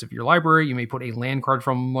 5 cards of your library. You may put a land card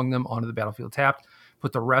from among them onto the battlefield tapped.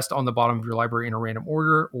 Put the rest on the bottom of your library in a random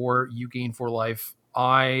order, or you gain 4 life.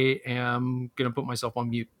 I am going to put myself on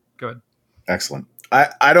mute. Go ahead. Excellent.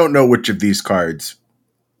 I don't know which of these cards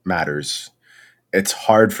matters. It's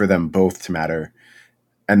hard for them both to matter.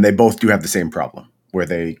 And they both do have the same problem, where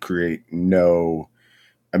they create no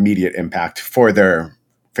immediate impact for their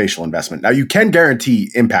facial investment. Now, you can guarantee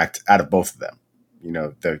impact out of both of them.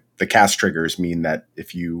 The cast triggers mean that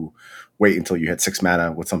if you wait until you hit 6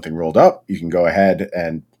 mana with something rolled up, you can go ahead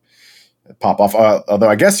and pop off. Although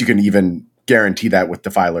I guess you can even guarantee that with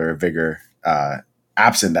Defiler of Vigor,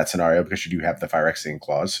 absent that scenario, because you do have the Phyrexian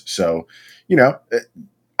clause. So,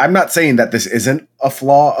 I'm not saying that this isn't a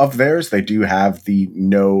flaw of theirs. They do have the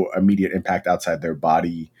no immediate impact outside their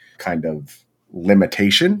body kind of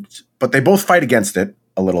limitation, but they both fight against it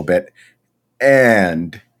a little bit.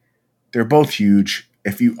 and they're both huge.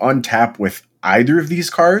 If you untap with either of these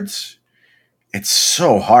cards, it's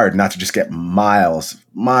so hard not to just get miles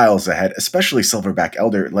ahead, especially Silverback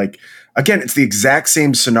Elder. Like, again, it's the exact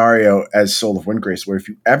same scenario as Soul of Windgrace, where if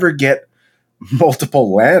you ever get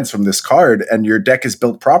multiple lands from this card and your deck is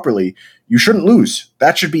built properly, you shouldn't lose.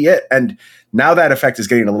 That should be it. And now that effect is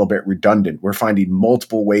getting a little bit redundant. We're finding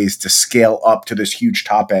multiple ways to scale up to this huge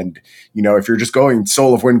top end. You know, if you're just going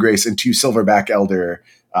Soul of Windgrace into Silverback Elder,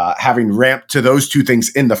 having ramped to those two things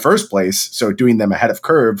in the first place, so doing them ahead of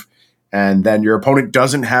curve, and then your opponent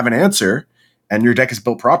doesn't have an answer and your deck is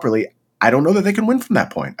built properly, I don't know that they can win from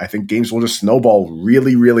that point. I think games will just snowball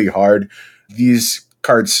really, really hard. These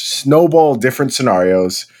cards snowball different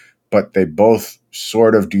scenarios, but they both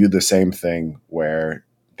sort of do the same thing where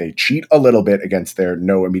they cheat a little bit against their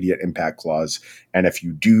no immediate impact clause. And if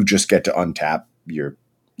you do just get to untap, you're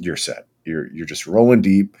set. You're just rolling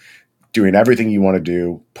deep, doing everything you want to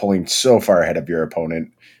do, pulling so far ahead of your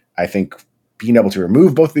opponent. I think being able to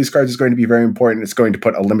remove both of these cards is going to be very important. It's going to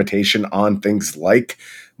put a limitation on things like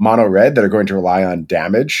mono red that are going to rely on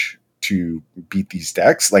damage to beat these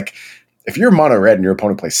decks. Like, if you're mono red and your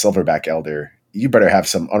opponent plays Silverback Elder, you better have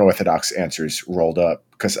some unorthodox answers rolled up,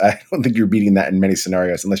 because I don't think you're beating that in many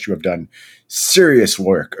scenarios unless you have done serious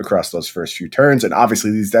work across those first few turns. And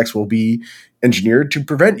obviously these decks will be engineered to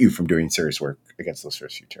prevent you from doing serious work against those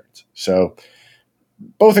first few turns. So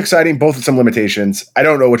both exciting, both with some limitations. I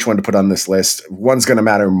don't know which one to put on this list. One's going to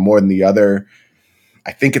matter more than the other.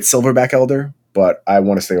 I think it's Silverback Elder, but I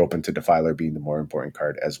want to stay open to Defiler being the more important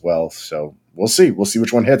card as well. So we'll see. We'll see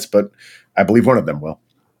which one hits, but I believe one of them will.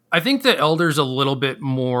 I think that Elder's a little bit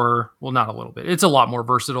more, well, not a little bit. It's a lot more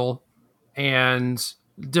versatile. And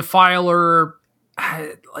Defiler,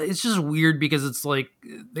 it's just weird because it's like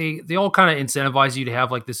they all kind of incentivize you to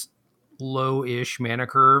have like this low-ish mana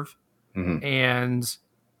curve. Mm-hmm. And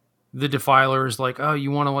the Defiler is like, oh,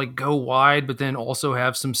 you want to like go wide, but then also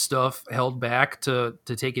have some stuff held back to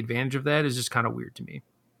take advantage of that is just kind of weird to me.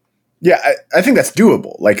 Yeah, I think that's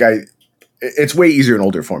doable. Like, it's way easier in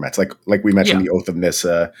older formats. Like we mentioned, the Oath of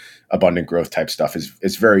Nissa, Abundant Growth type stuff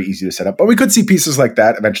is very easy to set up. But we could see pieces like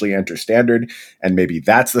that eventually enter Standard, and maybe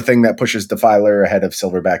that's the thing that pushes Defiler ahead of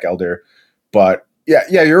Silverback Elder. But yeah,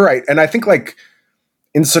 you're right. And I think like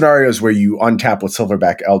in scenarios where you untap with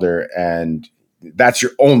Silverback Elder and that's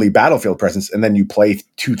your only battlefield presence, and then you play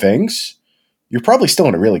two things, you're probably still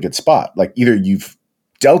in a really good spot. Like, either you've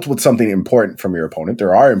dealt with something important from your opponent.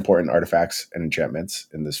 There are important artifacts and enchantments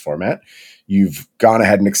in this format. You've gone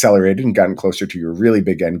ahead and accelerated and gotten closer to your really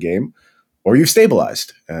big end game, or you've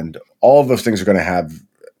stabilized. And all of those things are going to have,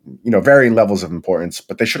 varying levels of importance,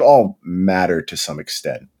 but they should all matter to some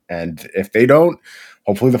extent. And if they don't,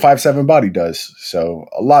 hopefully the 5/7 body does. So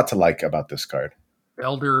a lot to like about this card.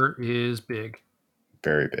 Elder is big.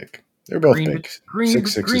 Very big. They're both big. Green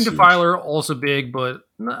Defiler also big, but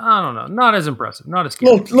I don't know. Not as impressive. Not as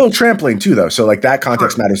scary. Little trampling too, though. So like that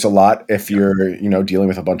context matters a lot. If you're, dealing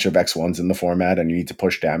with a bunch of X1s in the format and you need to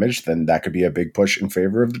push damage, then that could be a big push in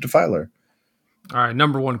favor of the Defiler. All right,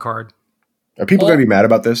 number one card. Are people going to be mad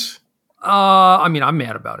about this? I mean, I'm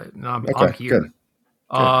mad about it. I'm here. Good.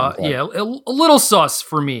 Yeah, a little sus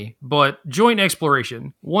for me, but Joint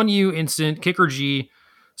Exploration. 1U instant, kicker G.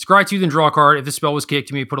 Scry 2, then draw a card. If the spell was kicked,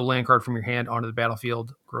 you may put a land card from your hand onto the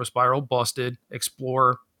battlefield. Growth Spiral, busted.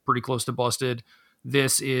 Explore, pretty close to busted.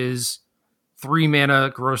 This is 3 mana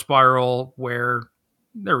Growth Spiral, where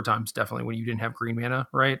there were times definitely when you didn't have green mana,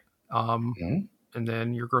 right? And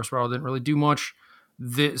then your Growth Spiral didn't really do much.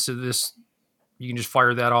 This you can just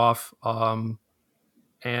fire that off.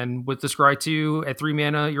 And with the Scry 2 at 3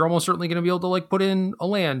 mana, you're almost certainly going to be able to like put in a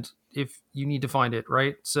land if you need to find it,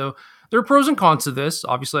 right? So there are pros and cons to this.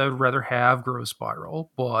 Obviously, I would rather have Growth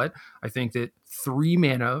Spiral, but I think that 3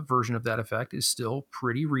 mana version of that effect is still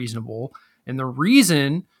pretty reasonable. And the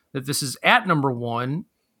reason that this is at number 1,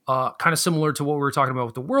 kind of similar to what we were talking about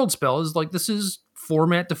with the World Spell, is like this is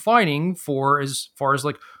format defining for as far as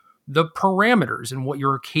like the parameters and what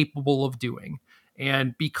you're capable of doing.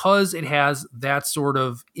 And because it has that sort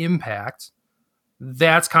of impact,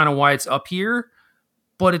 that's kind of why it's up here.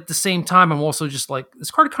 But at the same time, I'm also just like,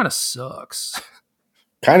 this card kind of sucks.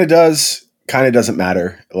 Kind of does. Kind of doesn't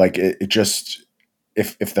matter. Like it just,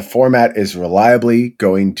 if the format is reliably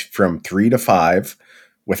going from 3 to 5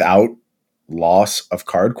 without loss of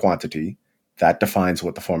card quantity, that defines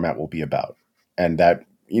what the format will be about. And that,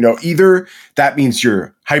 either that means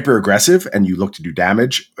you're hyper aggressive and you look to do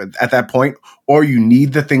damage at that point, or you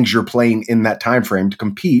need the things you're playing in that time frame to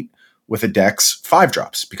compete with a deck's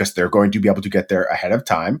 5-drops, because they're going to be able to get there ahead of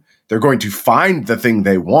time. They're going to find the thing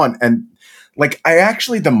they want. And Like, I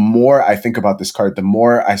actually, the more I think about this card, the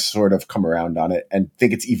more I sort of come around on it and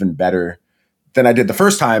think it's even better than I did the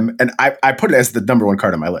first time. And I put it as the number one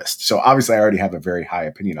card on my list. So obviously I already have a very high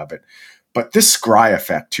opinion of it. But this Scry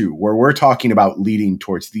effect too, where we're talking about leading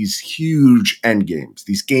towards these huge end games,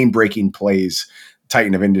 these game-breaking plays,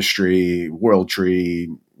 Titan of Industry, World Tree,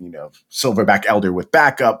 Silverback Elder with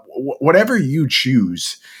backup, whatever you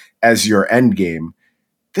choose as your end game,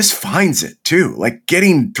 this finds it too. Like,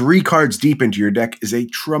 getting 3 cards deep into your deck is a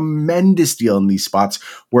tremendous deal in these spots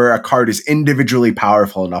where a card is individually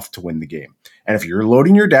powerful enough to win the game. And if you're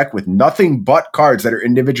loading your deck with nothing but cards that are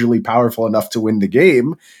individually powerful enough to win the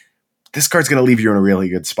game, this card's going to leave you in a really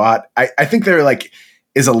good spot. I think there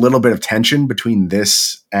is a little bit of tension between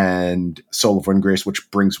this and Soul of Windgrace, which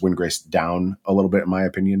brings Windgrace down a little bit, in my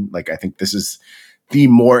opinion. Like, I think this is the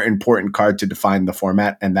more important card to define the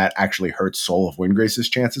format, and that actually hurts Soul of Windgrace's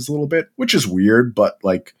chances a little bit, which is weird, but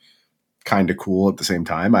like kind of cool at the same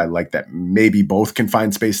time. I like that maybe both can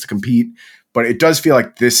find space to compete, but it does feel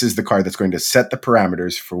like this is the card that's going to set the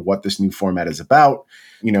parameters for what this new format is about.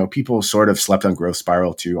 People sort of slept on Growth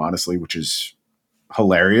Spiral too, honestly, which is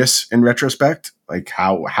hilarious in retrospect. Like,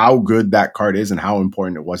 how good that card is and how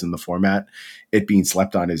important it was in the format. It being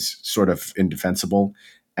slept on is sort of indefensible.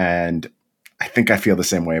 And I think I feel the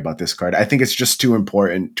same way about this card. I think it's just too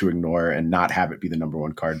important to ignore and not have it be the number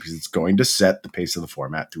one card, because it's going to set the pace of the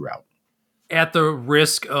format throughout. At the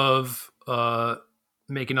risk of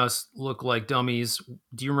making us look like dummies,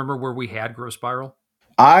 do you remember where we had Growth Spiral?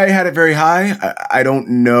 I had it very high. I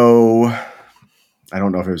don't know. I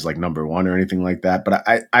don't know if it was like number one or anything like that, but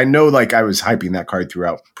I know like I was hyping that card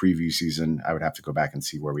throughout preview season. I would have to go back and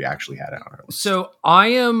see where we actually had it on our list. So I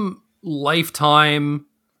am lifetime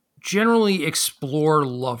generally explore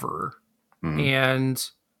lover,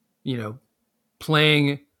 and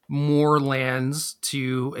playing more lands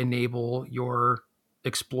to enable your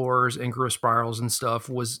explorers and Growth Spirals and stuff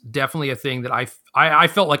was definitely a thing that I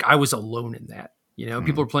felt like I was alone in that.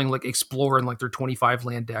 People are playing like Explore and like their 25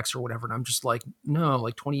 land decks or whatever, and I'm just like, no,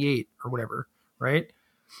 like 28 or whatever, right?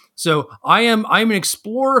 So I'm an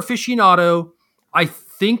Explorer aficionado. I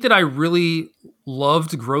think that I really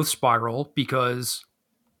loved Growth Spiral because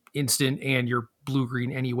instant and you're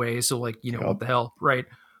blue-green anyway, so like, what the hell, right?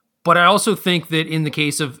 But I also think that in the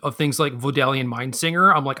case of things like Vodalian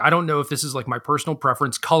Mindsinger, I'm like, I don't know if this is like my personal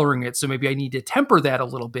preference coloring it, so maybe I need to temper that a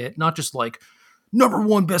little bit, not just like number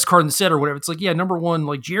one best card in the set or whatever. It's like, yeah, number one,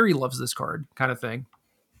 like Jerry loves this card kind of thing.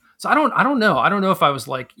 So I don't know. I don't know if I was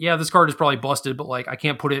like, yeah, this card is probably busted, but like I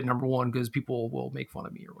can't put it at number one because people will make fun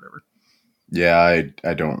of me or whatever. Yeah,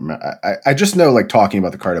 I don't. I just know like talking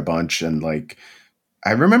about the card a bunch, and like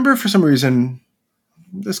I remember for some reason,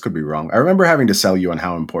 this could be wrong, I remember having to sell you on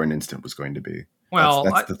how important instant was going to be. Well,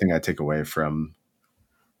 that's the thing I take away from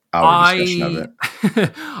our discussion of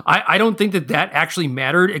it. I don't think that actually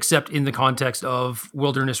mattered, except in the context of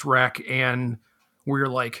Wilderness Wreck, and where you're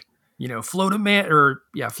like, float a man, or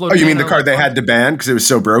float. Oh, you mean the card they had to ban because it was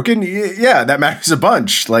so broken? Yeah, that matters a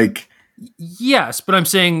bunch. Like, yes, but I'm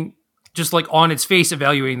saying just like on its face,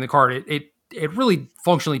 evaluating the card, it really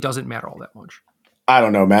functionally doesn't matter all that much. I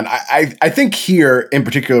don't know, man. I think here in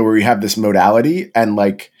particular where we have this modality and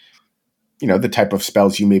like, the type of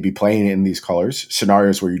spells you may be playing in these colors,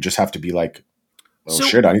 scenarios where you just have to be like, oh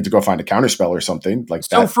shit, I need to go find a counter spell or something like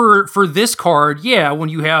that. So for this card, yeah, when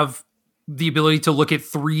you have the ability to look at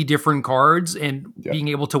 3 different cards and being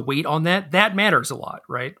able to wait on that matters a lot,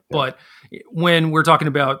 right? Yeah. But when we're talking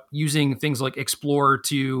about using things like Explore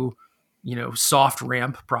to, soft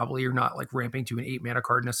ramp, probably, you're not like ramping to an 8 mana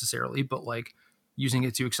card necessarily, but like using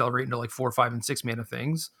it to accelerate into like 4, 5, and 6 mana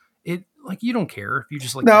things. It like you don't care if you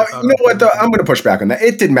just like. No, you know what though? I'm going to push back on that.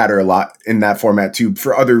 It did matter a lot in that format too,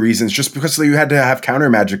 for other reasons. Just because you had to have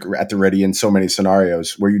counter magic at the ready in so many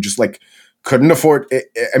scenarios where you just like couldn't afford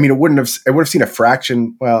it. I mean, it would have seen a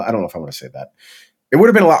fraction. Well, I don't know if I want to say that. It would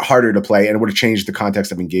have been a lot harder to play, and it would have changed the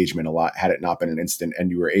context of engagement a lot had it not been an instant,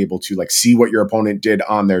 and you were able to like see what your opponent did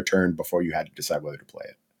on their turn before you had to decide whether to play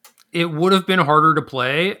it. It would have been harder to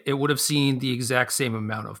play. It would have seen the exact same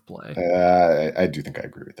amount of play. I do think I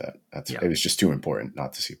agree with that. It was just too important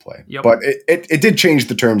not to see play. Yep. But it did change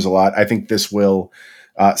the terms a lot. I think this will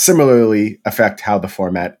similarly affect how the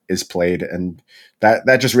format is played, and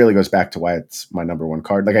that just really goes back to why it's my number one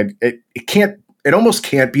card. Like it almost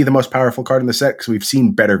can't be the most powerful card in the set because we've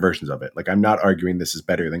seen better versions of it. Like, I'm not arguing this is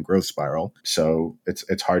better than Growth Spiral, so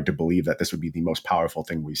it's hard to believe that this would be the most powerful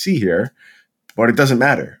thing we see here. But it doesn't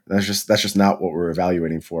matter. That's just not what we're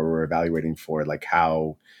evaluating for. We're evaluating for like,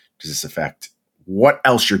 how does this affect what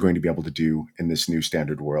else you're going to be able to do in this new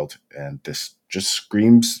standard world? And this just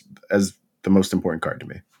screams as the most important card to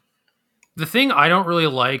me. The thing I don't really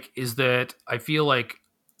like is that I feel like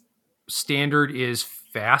standard is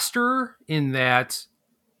faster in that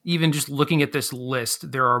even just looking at this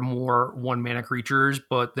list, there are more one mana creatures,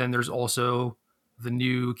 but then there's also the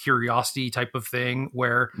new curiosity type of thing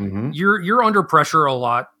where Mm-hmm. you're under pressure a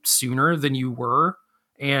lot sooner than you were.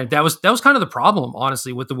 And that was kind of the problem,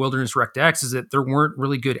 honestly, with the Wilderness Wreck decks, is that there weren't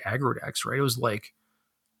really good aggro decks, right? It was like,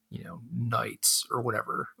 knights or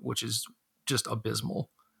whatever, which is just abysmal.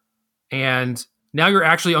 And now you're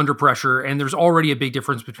actually under pressure, and there's already a big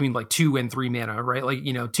difference between like 2 and 3 mana, right? Like,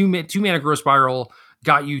 two mana Growth Spiral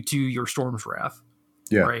got you to your Storm's Wrath,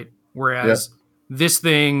 Yeah. right? Yeah. Whereas this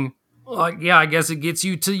thing, yeah, I guess it gets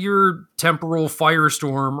you to your Temporal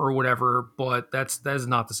Firestorm or whatever, but that is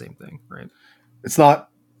not the same thing, right? It's not.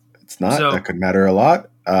 It's not. That So could matter a lot.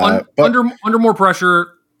 But under more pressure,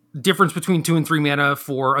 difference between 2 and 3 mana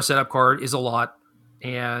for a setup card is a lot,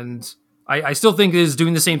 and I still think it is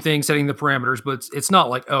doing the same thing, setting the parameters, but it's not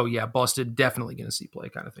like, oh yeah, busted, definitely going to see play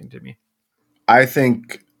kind of thing to me. I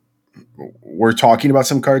think we're talking about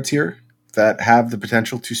some cards here that have the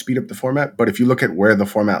potential to speed up the format. But if you look at where the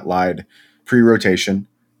format lied pre-rotation,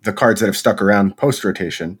 the cards that have stuck around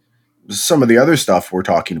post-rotation, some of the other stuff we're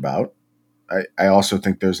talking about, I also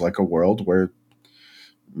think there's like a world where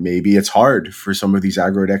maybe it's hard for some of these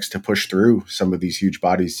aggro decks to push through some of these huge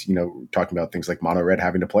bodies. Talking about things like Mono Red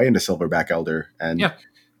having to play into Silverback Elder, and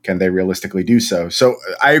can they realistically do so? So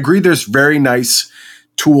I agree there's very nice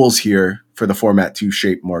tools here for the format to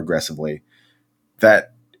shape more aggressively.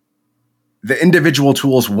 That the individual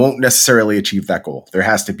tools won't necessarily achieve that goal. There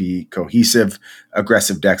has to be cohesive,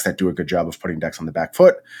 aggressive decks that do a good job of putting decks on the back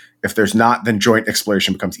foot. If there's not, then joint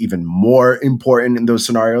exploration becomes even more important in those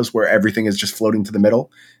scenarios where everything is just floating to the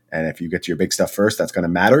middle. And if you get to your big stuff first, that's going to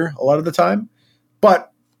matter a lot of the time.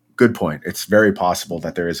 But good point. It's very possible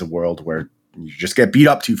that there is a world where you just get beat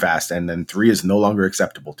up too fast, and then 3 is no longer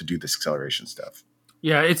acceptable to do this acceleration stuff.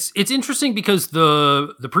 Yeah, it's interesting because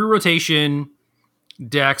the pre-rotation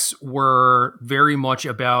decks were very much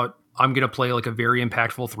about, I'm going to play like a very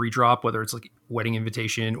impactful 3-drop, whether it's like Wedding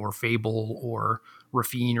Invitation or Fable or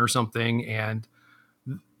Rafine or something. And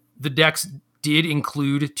the decks did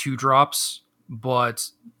include 2-drops, but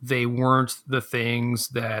they weren't the things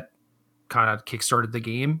that kind of kickstarted the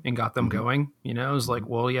game and got them going. It was like,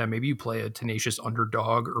 well, yeah, maybe you play a Tenacious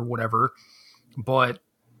Underdog or whatever, but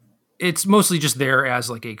it's mostly just there as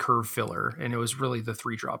like a curve filler, and it was really the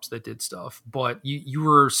 3-drops that did stuff. But you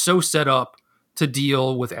were so set up to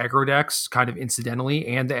deal with aggro decks kind of incidentally,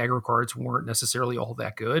 and the aggro cards weren't necessarily all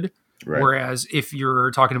that good. Right. Whereas if you're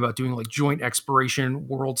talking about doing like joint expiration,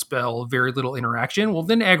 world spell, very little interaction, well,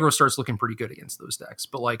 then aggro starts looking pretty good against those decks.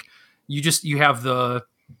 But like you have the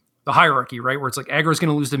hierarchy, right? Where it's like aggro is going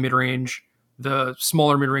to lose the mid range. The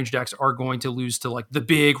smaller mid-range decks are going to lose to like the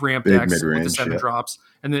big ramp decks with the 7-drops,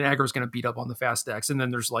 and then aggro is going to beat up on the fast decks. And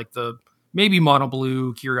then there's like the maybe mono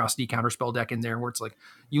blue Curiosity counterspell deck in there, where it's like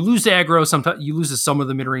you lose to aggro, sometimes you lose to some of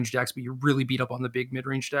the mid-range decks, but you really beat up on the big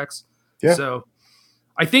mid-range decks. Yeah. So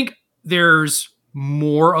I think there's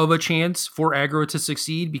more of a chance for aggro to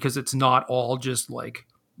succeed because it's not all just like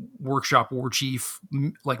Workshop War Chief,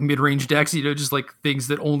 like mid-range decks, just like things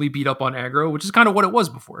that only beat up on aggro, which is kind of what it was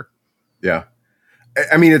before. Yeah.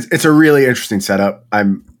 I mean, it's a really interesting setup.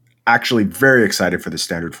 I'm actually very excited for the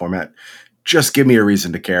standard format. Just give me a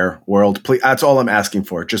reason to care, World. Please, that's all I'm asking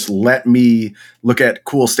for. Just let me look at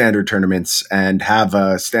cool standard tournaments and have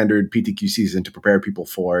a standard PTQ season to prepare people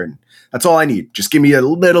for. And that's all I need. Just give me a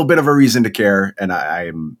little bit of a reason to care. And I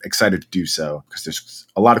am excited to do so because there's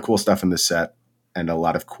a lot of cool stuff in this set and a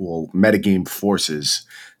lot of cool metagame forces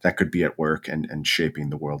that could be at work and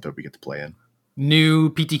shaping the world that we get to play in. New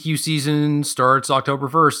PTQ season starts October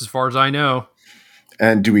 1st, as far as I know.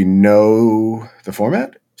 And do we know the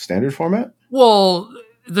format? Standard format? Well,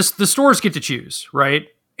 the stores get to choose, right?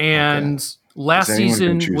 And last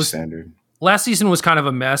season was standard. Last season was kind of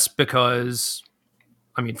a mess because,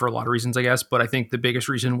 I mean, for a lot of reasons, I guess. But I think the biggest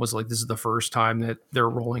reason was like this is the first time that they're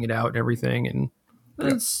rolling it out and everything, and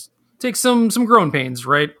it's takes some growing pains,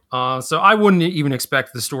 right? So I wouldn't even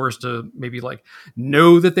expect the stores to maybe like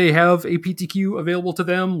know that they have a PTQ available to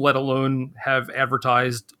them, let alone have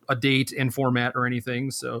advertised a date and format or anything.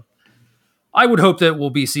 So I would hope that we'll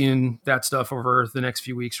be seeing that stuff over the next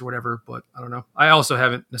few weeks or whatever, but I don't know. I also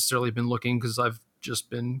haven't necessarily been looking because I've just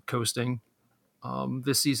been coasting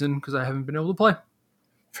this season because I haven't been able to play.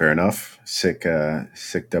 Fair enough. Sick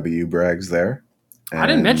W brags there. I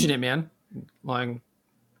didn't mention it, man. Like,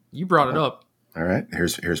 you brought it up. All right.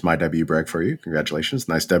 Here's my W brag for you. Congratulations.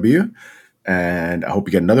 Nice W. And I hope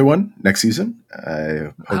you get another one next season.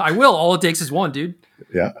 I will. All it takes is one, dude.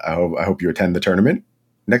 Yeah. I hope you attend the tournament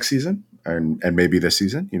next season. and maybe this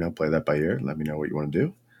season, play that by ear. Let me know what you want to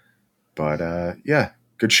do. But yeah,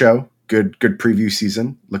 good show. Good preview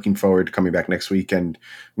season. Looking forward to coming back next week, and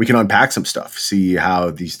we can unpack some stuff. See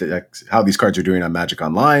how these cards are doing on Magic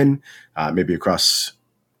Online, maybe across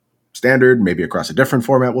Standard, maybe across a different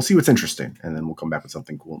format. We'll see what's interesting, and then we'll come back with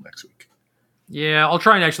something cool next week. Yeah, I'll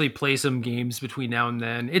try and actually play some games between now and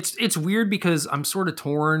then. It's weird because I'm sort of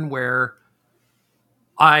torn where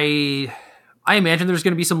I imagine there's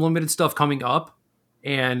going to be some limited stuff coming up,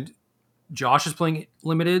 and Josh is playing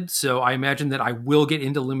limited, so I imagine that I will get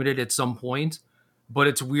into limited at some point. But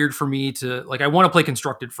it's weird for me to I want to play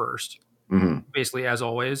constructed first, basically as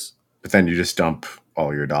always. But then you just dump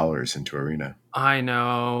all your dollars into Arena. I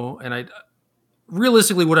know, and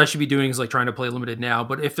realistically, what I should be doing is trying to play limited now.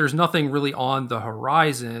 But if there's nothing really on the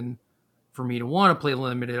horizon for me to want to play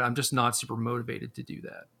limited, I'm just not super motivated to do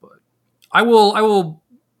that. But I will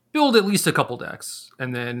build at least a couple decks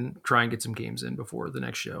and then try and get some games in before the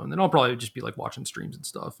next show. And then I'll probably just be watching streams and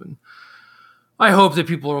stuff. And I hope that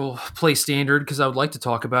people will play Standard because I would like to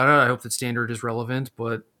talk about it. I hope that Standard is relevant,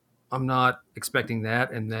 but I'm not expecting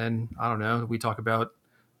that. And then, I don't know, we talk about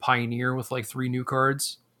Pioneer with 3 new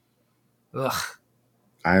cards. Ugh.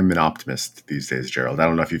 I'm an optimist these days, Gerald. I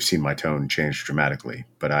don't know if you've seen my tone change dramatically,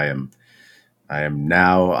 but I am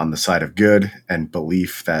now on the side of good and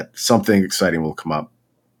belief that something exciting will come up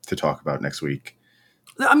to talk about next week.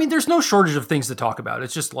 I mean, there's no shortage of things to talk about.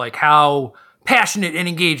 It's just how passionate and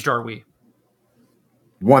engaged are we?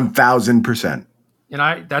 1,000%.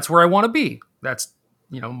 And that's where I want to be. That's,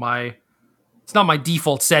 it's not my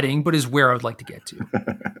default setting, but is where I would like to get to.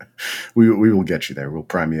 We will get you there. We'll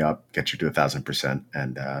prime you up, get you to 1,000%,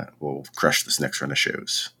 and we'll crush this next run of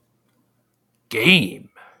shows. Game.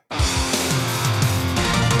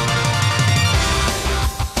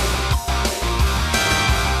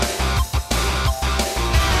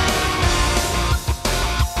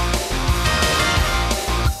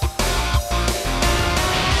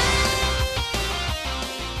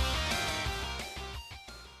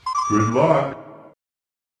 Good luck.